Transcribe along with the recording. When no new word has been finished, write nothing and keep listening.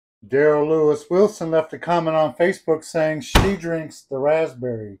Daryl Lewis Wilson left a comment on Facebook saying she drinks the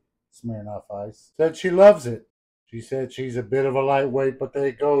raspberry Smirnoff Ice. Said she loves it. She said she's a bit of a lightweight, but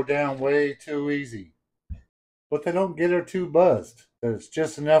they go down way too easy. But they don't get her too buzzed. That it's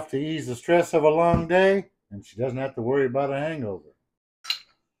just enough to ease the stress of a long day, and she doesn't have to worry about a hangover.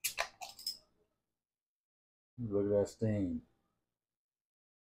 Look at that steam.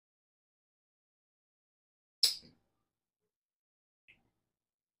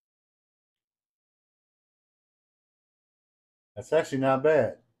 That's actually not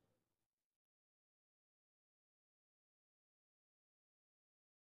bad.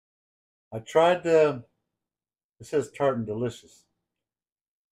 I tried the, it says tart and delicious.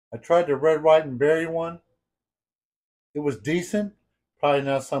 I tried the red, white, and berry one. It was decent. Probably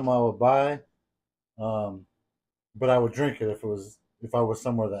not something I would buy, um, but I would drink it if I was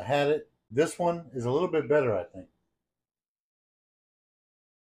somewhere that had it. This one is a little bit better, I think.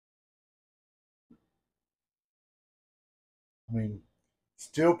 I mean,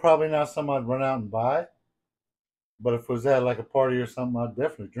 still probably not something I'd run out and buy, but if it was at like a party or something, I'd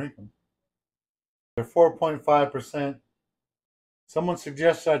definitely drink them. They're 4.5%. Someone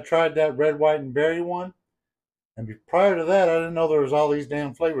suggested I tried that red, white, and berry one. And prior to that, I didn't know there was all these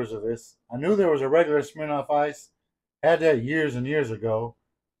damn flavors of this. I knew there was a regular Smirnoff Ice. Had that years and years ago.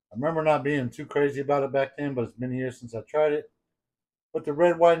 I remember not being too crazy about it back then, but it's been years since I tried it. But the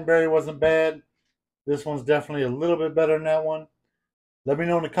red, white, and berry wasn't bad. This one's definitely a little bit better than that one. Let me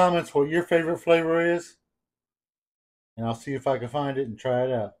know in the comments what your favorite flavor is, and I'll see if I can find it and try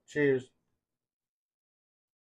it out. Cheers.